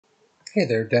Hey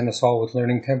there, Dennis Hall with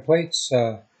Learning Templates.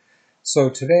 So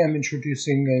today I'm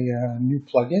introducing a new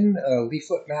plugin,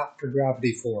 Leaflet Map for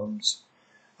Gravity Forms.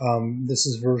 This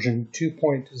is version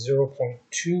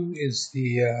 2.0.2 is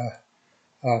the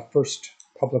first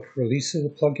public release of the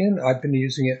plugin. I've been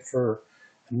using it for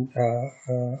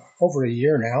over a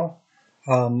year now,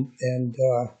 and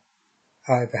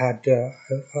I've had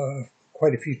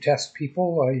quite a few test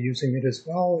people using it as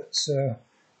well. It's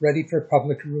ready for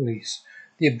public release.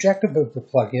 The objective of the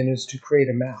plugin is to create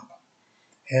a map,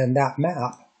 and that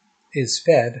map is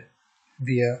fed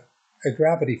via a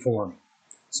gravity form.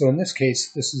 So in this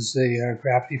case, this is the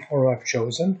gravity form I've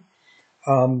chosen.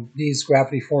 These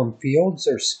gravity form fields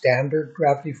are standard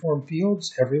gravity form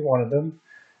fields, every one of them,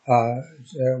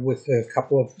 with a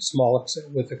couple of small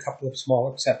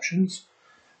exceptions.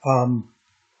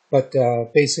 But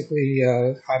basically,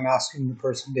 I'm asking the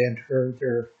person to enter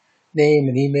their name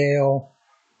and email,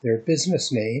 their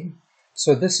business name.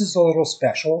 So this is a little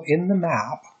special. In the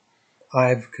map,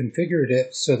 I've configured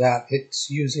it so that it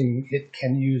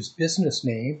can use business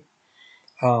name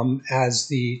as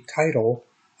the title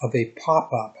of a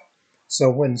pop-up. So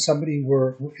when if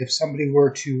somebody were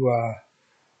to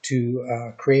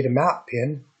create a map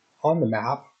pin on the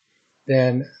map,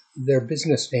 then their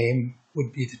business name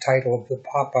would be the title of the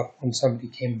pop-up when somebody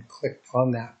came and clicked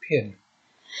on that pin.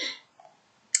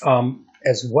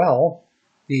 As well,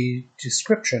 the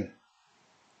description,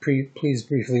 please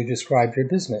briefly describe your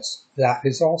business. That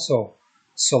is also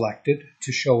selected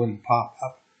to show in the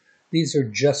pop-up. These are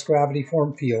just gravity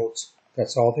form fields.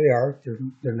 That's all they are.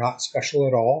 They're not special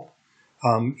at all,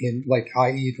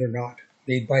 i.e. they're not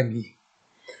made by me.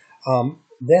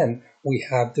 Then we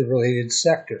have the related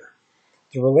sector.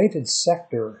 The related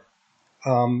sector,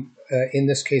 in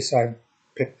this case, I've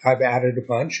added a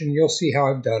bunch, and you'll see how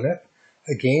I've done it.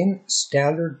 Again,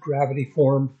 standard gravity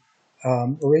form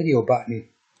radio button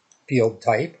field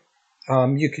type.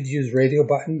 You could use radio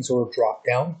buttons or drop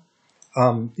down.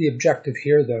 The objective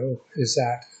here, though, is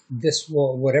that this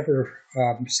will, whatever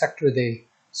sector they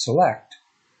select,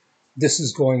 this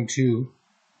is going to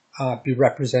be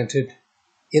represented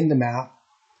in the map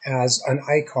as an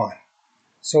icon.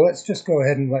 So let's just go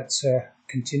ahead and let's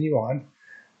continue on.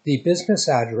 The business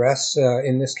address,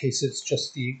 in this case, it's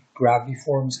just the gravity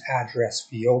forms address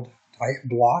field type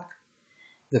block,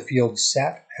 the field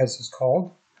set, as it's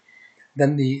called.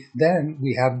 Then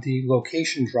we have the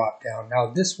location drop down.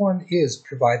 Now this one is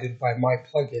provided by my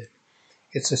plugin.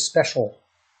 It's a special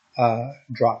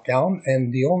drop down,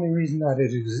 and the only reason that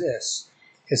it exists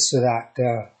is so that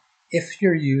if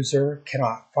your user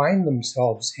cannot find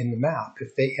themselves in the map,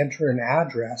 if they enter an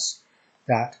address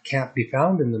that can't be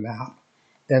found in the map,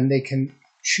 then they can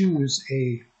choose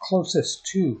a closest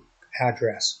to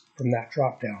address from that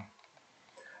drop down.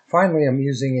 Finally, I'm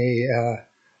using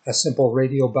a simple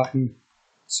radio button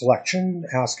selection,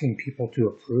 asking people to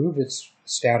approve. It's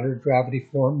standard gravity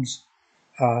forms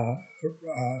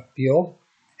field.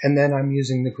 And then I'm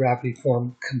using the gravity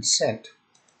form consent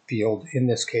field in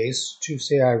this case to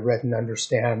say I read and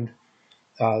understand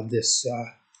this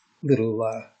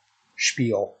little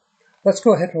spiel. Let's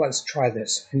go ahead and let's try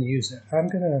this and use it. I'm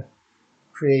going to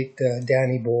create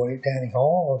Danny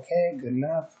Hall. Okay, good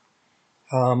enough.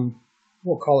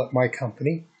 We'll call it my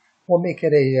company. We'll make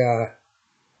it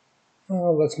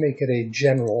let's make it a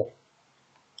general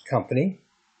company.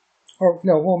 Or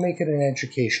no, we'll make it an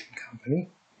education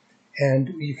company. And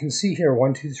you can see here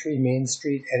 123 Main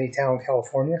Street, Anytown,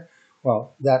 California.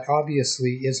 Well, that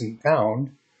obviously isn't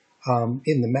found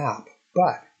in the map,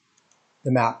 but the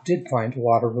map did find a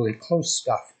lot of really close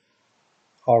stuff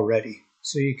already.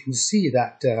 So you can see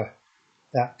that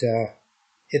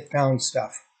it found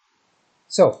stuff.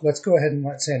 So let's go ahead and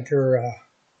let's enter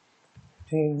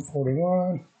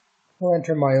 1541. We'll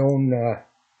enter my own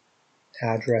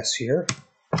address here.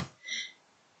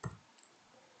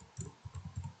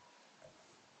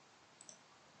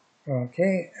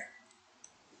 Okay.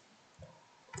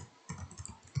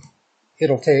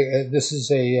 It'll take, this is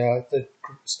the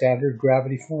standard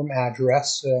gravity form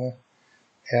address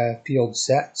field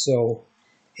set, so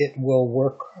it will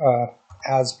work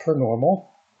as per normal.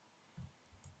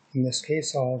 In this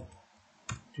case, I'll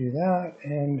do that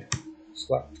and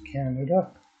select Canada.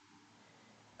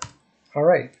 All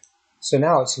right, so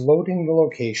now it's loading the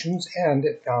locations and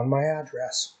it found my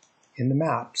address in the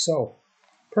map, so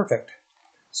perfect.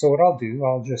 So what I'll do,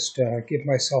 I'll just give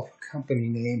myself a company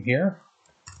name here.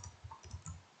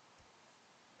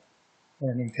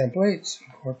 Learning Templates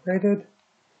Incorporated,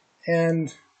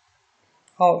 and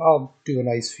I'll do a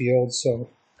nice field. So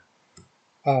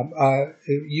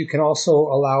you can also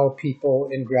allow people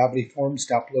in Gravity Forms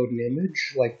to upload an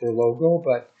image like their logo,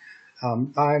 but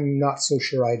I'm not so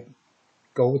sure I'd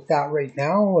go with that right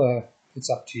now. It's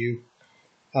up to you.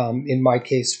 In my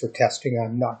case, for testing,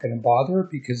 I'm not going to bother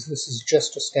because this is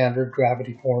just a standard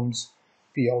gravity forms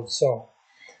field. So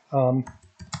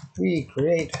we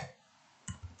create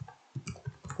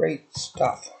great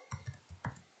stuff.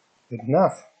 Good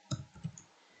enough.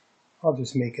 I'll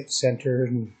just make it centered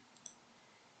and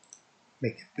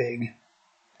make it big.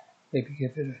 Maybe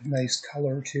give it a nice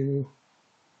color too.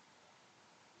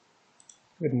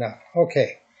 Good enough.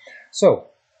 Okay, so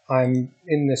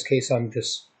in this case, I'm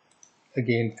just,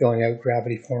 again, filling out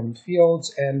gravity formed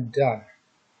fields and done.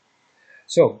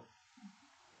 So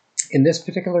in this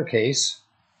particular case,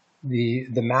 the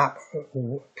map,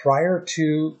 prior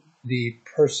to the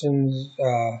person's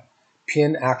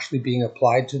pin actually being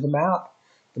applied to the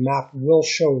map will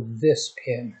show this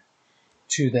pin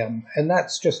to them, and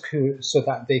that's just so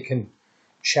that they can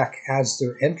check as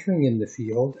they're entering in the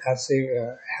field, as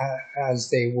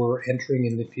they were entering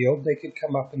in the field, they could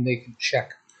come up and they could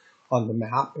check on the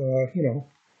map,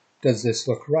 does this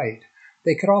look right?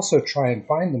 They could also try and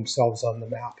find themselves on the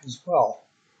map as well,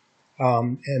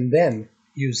 and then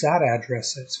use that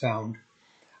address that's found.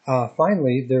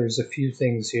 Finally, there's a few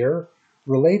things here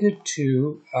related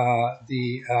to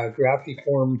the gravity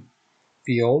form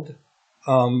field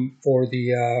for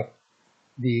the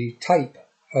type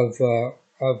of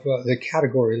the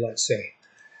category, let's say.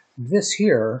 This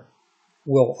here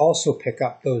will also pick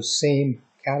up those same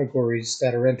categories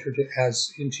that are entered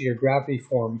as into your gravity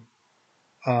form.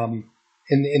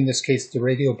 In this case, the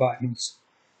radio buttons,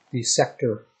 the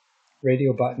sector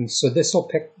radio buttons. So this will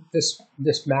pick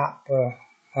this map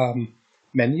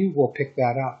menu will pick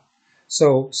that up.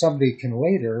 So somebody can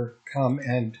later come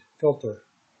and filter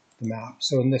the map.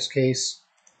 So in this case,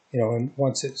 and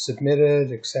once it's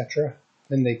submitted, etc.,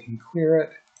 then they can clear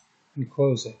it and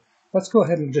close it. Let's go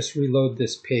ahead and just reload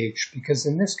this page, because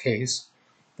in this case,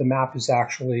 the map is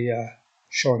actually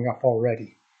showing up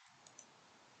already.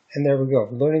 And there we go.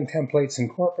 Learning Templates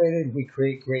Incorporated, we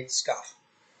create great stuff.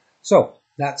 So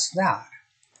that's that.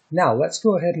 Now let's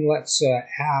go ahead and let's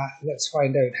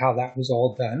find out how that was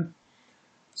all done.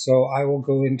 So I will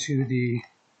go into the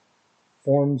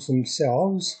forms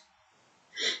themselves,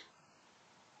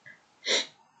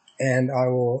 and I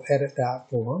will edit that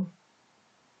form.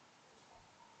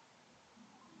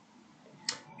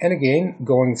 And again,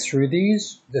 going through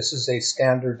these, this is a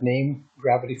standard name,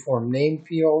 gravity form name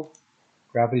field,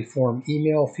 gravity form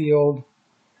email field.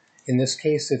 In this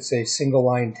case, it's a single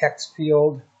line text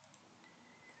field.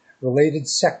 Related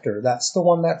sector, that's the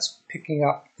one that's picking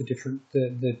up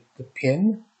the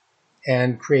pin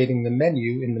and creating the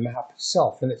menu in the map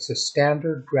itself. And it's a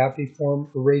standard gravity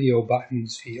form radio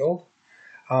buttons field.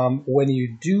 When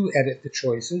you do edit the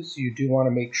choices, you do want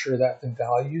to make sure that the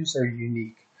values are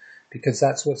unique, because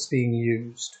that's what's being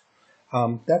used.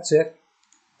 That's it.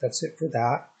 That's it for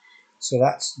that. So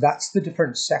that's the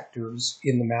different sectors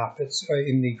in the map. It's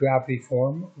in the gravity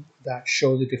form that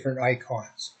show the different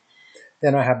icons.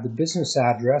 Then I have the business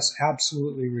address,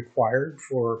 absolutely required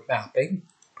for mapping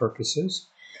purposes.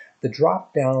 The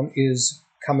drop down is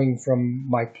coming from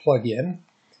my plugin,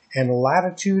 and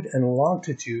latitude and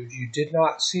longitude, you did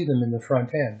not see them in the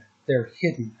front end. They're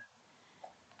hidden.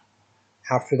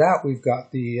 After that, we've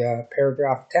got the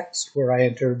paragraph text where I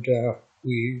entered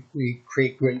we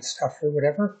create great stuff or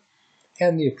whatever,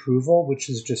 and the approval, which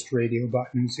is just radio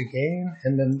buttons again,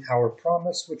 and then our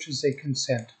promise, which is a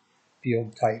consent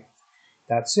field type.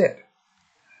 That's it.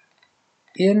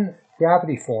 In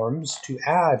Gravity Forms, to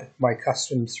add my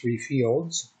custom 3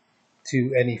 fields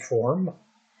to any form,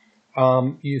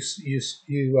 you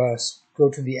go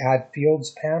to the Add Fields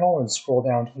panel and scroll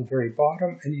down to the very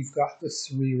bottom, and you've got the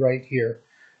 3 right here.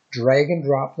 Drag and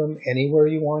drop them anywhere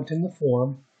you want in the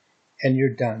form, and you're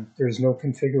done. There's no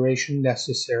configuration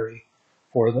necessary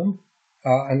for them,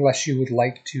 unless you would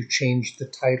like to change the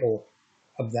title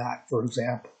of that, for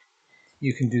example.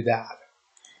 You can do that.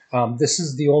 This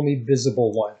is the only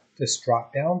visible one, this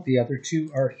drop down. The other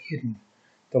 2 are hidden.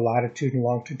 The latitude and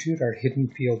longitude are hidden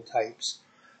field types.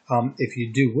 If you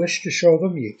do wish to show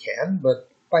them, you can, but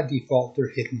by default, they're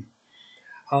hidden.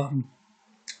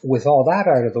 With all that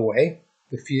out of the way,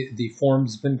 the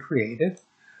form's been created.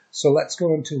 So let's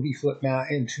go into Leaflet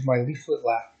Map, into my Leaflet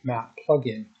Map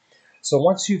plugin. So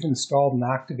once you've installed and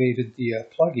activated the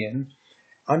plugin,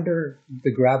 under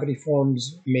the Gravity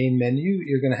Forms main menu,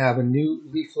 you're going to have a new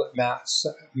Leaflet Map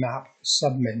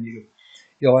submenu.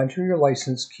 You'll enter your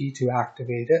license key to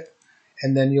activate it,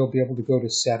 and then you'll be able to go to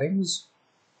Settings.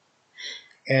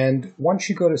 And once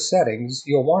you go to Settings,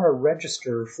 you'll want to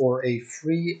register for a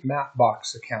free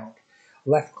Mapbox account.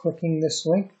 Left-clicking this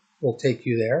link will take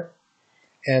you there,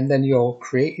 and then you'll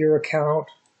create your account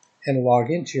and log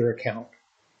into your account.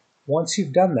 Once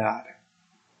you've done that,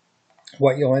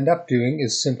 what you'll end up doing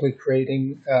is simply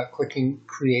clicking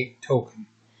Create Token.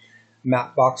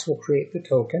 Mapbox will create the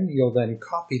token. You'll then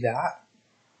copy that,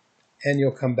 and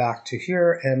you'll come back to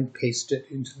here and paste it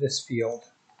into this field.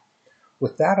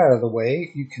 With that out of the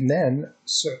way, you can then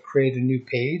create a new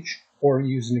page or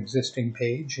use an existing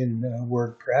page in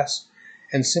WordPress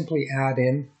and simply add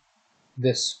in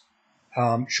this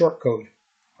shortcode,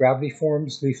 Gravity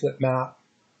Forms Leaflet Map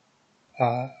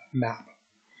map.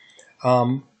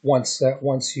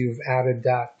 Once you've added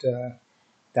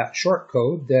that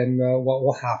shortcode, then what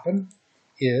will happen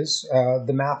is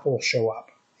the map will show up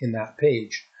in that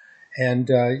page. And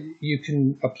you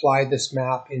can apply this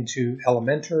map into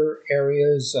Elementor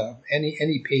areas,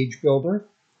 any page builder,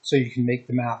 so you can make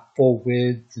the map full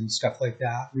width and stuff like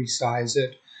that, resize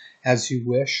it as you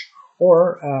wish.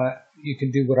 Or you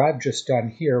can do what I've just done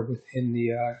here within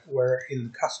the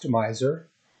customizer.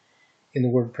 In the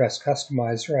WordPress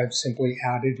customizer, I've simply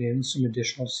added in some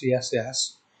additional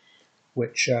CSS,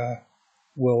 where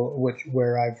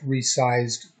I've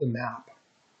resized the map.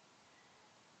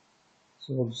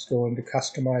 So we'll just go into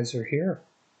Customizer here.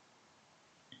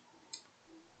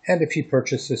 And if you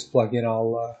purchase this plugin,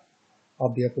 I'll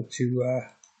be able to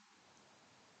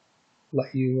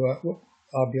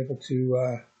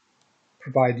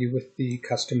provide you with the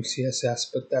custom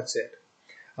CSS, but that's it.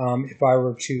 If I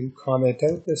were to comment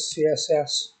out this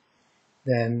CSS,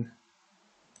 then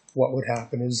what would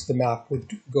happen is the map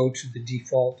would go to the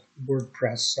default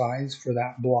WordPress size for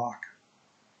that block.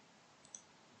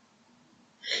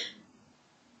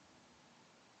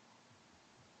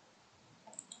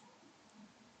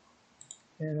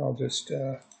 And I'll just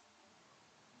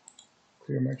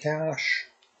clear my cache,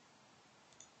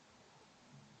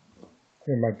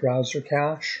 clear my browser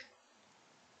cache,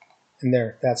 and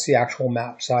there, that's the actual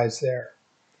map size there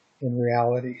in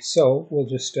reality. So we'll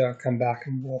just come back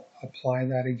and we'll apply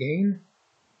that again.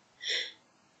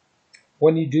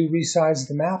 When you do resize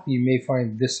the map, you may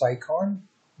find this icon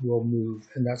will move,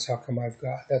 and that's how come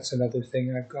that's another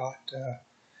thing I've got.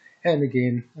 And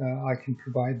again, I can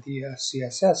provide the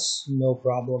CSS, no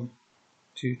problem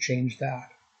to change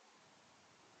that.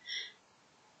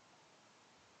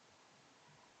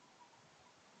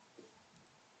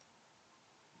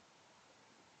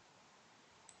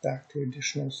 Back to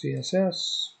additional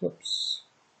CSS, whoops.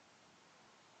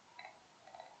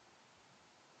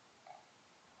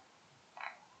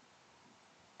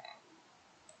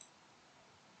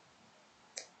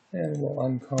 And we'll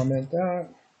uncomment that,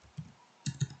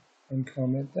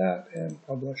 and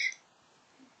publish.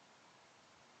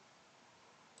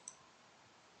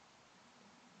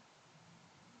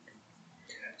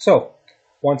 So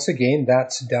once again,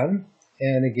 that's done.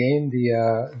 And again,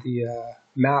 the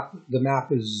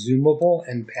map is zoomable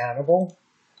and pannable,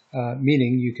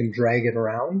 meaning you can drag it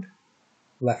around,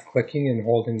 left-clicking and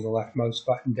holding the left mouse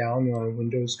button down on a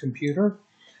Windows computer,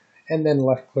 and then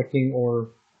left-clicking or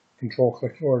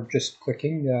control-clicking or just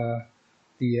clicking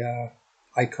the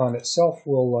icon itself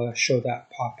will show that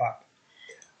pop up.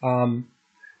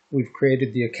 We've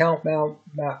created the account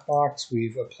map box.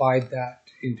 We've applied that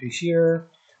into here.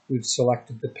 We've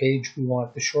selected the page we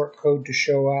want the shortcode to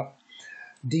show up.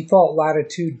 Default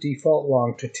latitude, default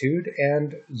longitude,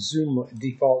 and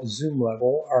default zoom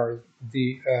level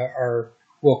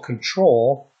will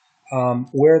control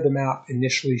where the map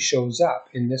initially shows up.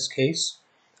 In this case,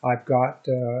 I've got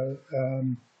the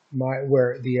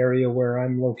area where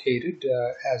I'm located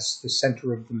as the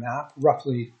center of the map,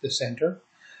 roughly the center,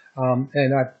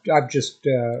 and I've just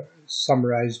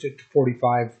summarized it to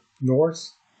 45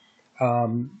 north.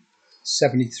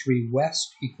 73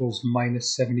 west equals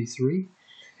 -73,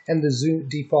 and the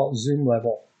default zoom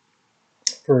level.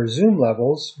 For zoom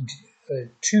levels,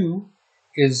 2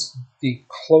 is the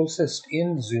closest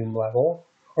in zoom level,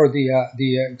 or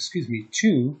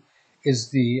 2 is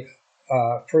the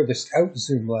furthest out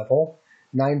zoom level.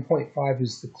 9.5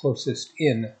 is the closest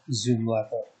in zoom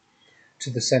level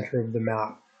to the center of the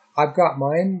map. I've got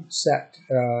mine set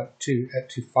to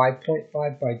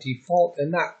 5.5 by default,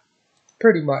 and that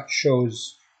pretty much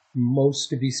shows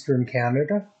most of Eastern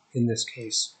Canada in this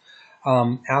case.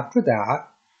 After that,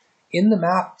 in the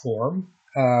map form,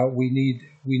 we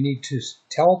need to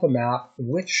tell the map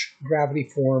which gravity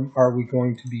form are we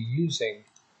going to be using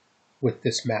with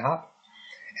this map,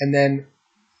 and then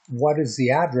what is the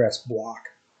address block,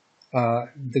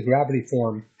 the gravity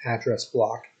form address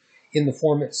block. In the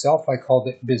form itself, I called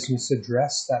it business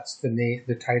address. That's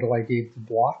the title I gave the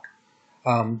block.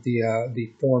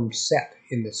 The form set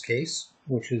in this case,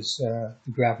 which is the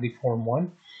gravity form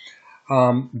 1.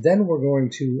 Then we're going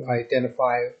to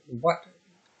identify what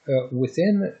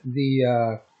within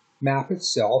the map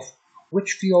itself,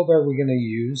 which field are we going to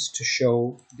use to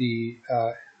show the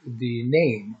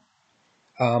name.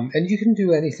 And you can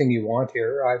do anything you want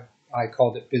here. I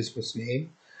called it business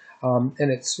name,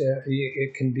 and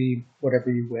it can be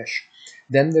whatever you wish.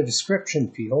 Then the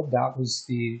description field, that was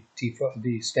the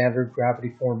standard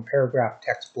gravity form paragraph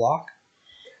text block.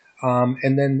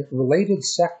 And then related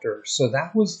sector, so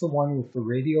that was the one with the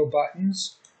radio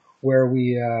buttons where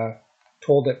we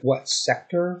told it what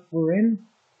sector we're in,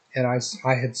 and I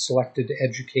had selected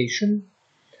education.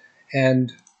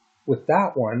 And with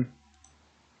that one,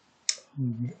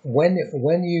 when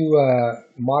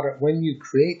you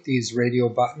create these radio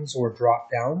buttons or drop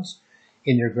downs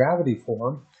in your gravity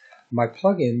form, my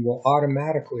plugin will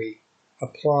automatically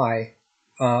apply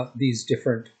these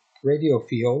different radio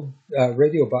field,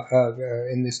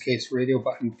 in this case radio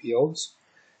button fields,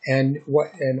 and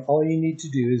all you need to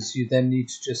do is you then need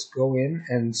to just go in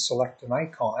and select an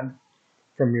icon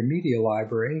from your media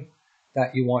library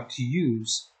that you want to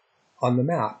use on the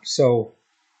map. So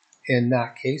in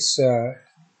that case,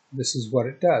 this is what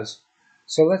it does.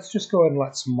 So let's just go and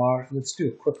let's do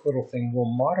a quick little thing. We'll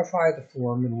modify the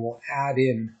form and we'll add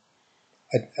in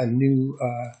a new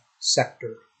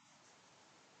sector.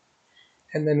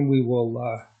 And then we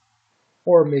will,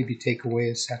 or maybe take away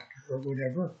a sector or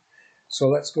whatever. So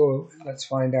let's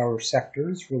find our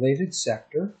sectors, related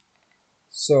sector.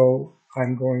 So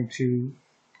I'm going to,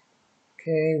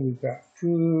 okay, we've got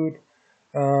food.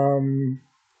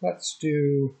 Let's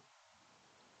do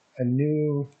a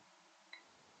new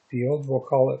field. We'll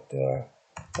call it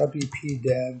WP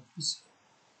Devs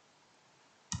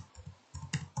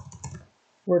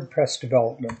WordPress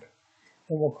Development,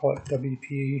 and we'll call it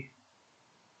WP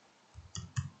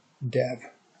Dev.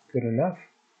 Good enough.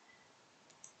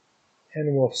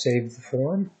 And we'll save the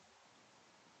form.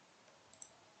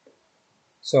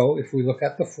 So if we look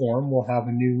at the form, we'll have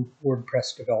a new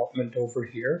WordPress development over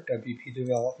here, WP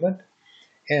Development.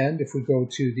 And if we go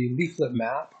to the Leaflet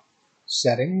Map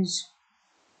settings,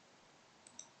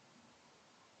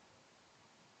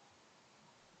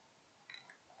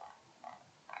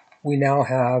 we now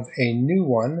have a new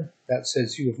one that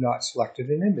says you have not selected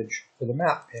an image for the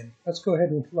map pin. Let's go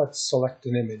ahead and let's select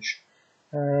an image.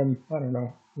 I don't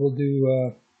know. We'll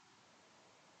do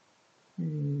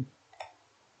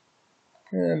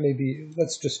maybe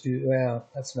let's just do, well,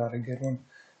 that's not a good one.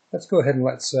 Let's go ahead and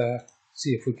let's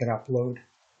see if we can upload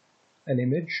an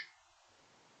image.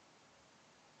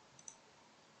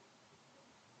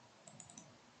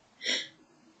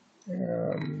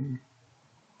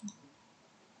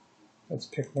 Let's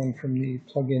pick one from the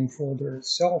plugin folder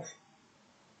itself.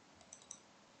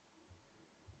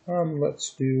 We'll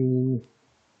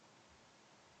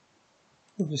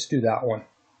just do that one.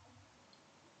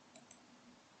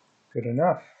 Good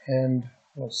enough, and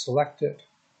we'll select it.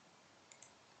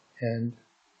 And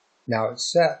now it's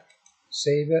set.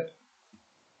 Save it.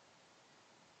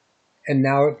 And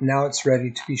now it's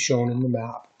ready to be shown in the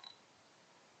map.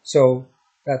 So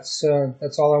that's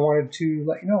all I wanted to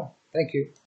let you know. Thank you.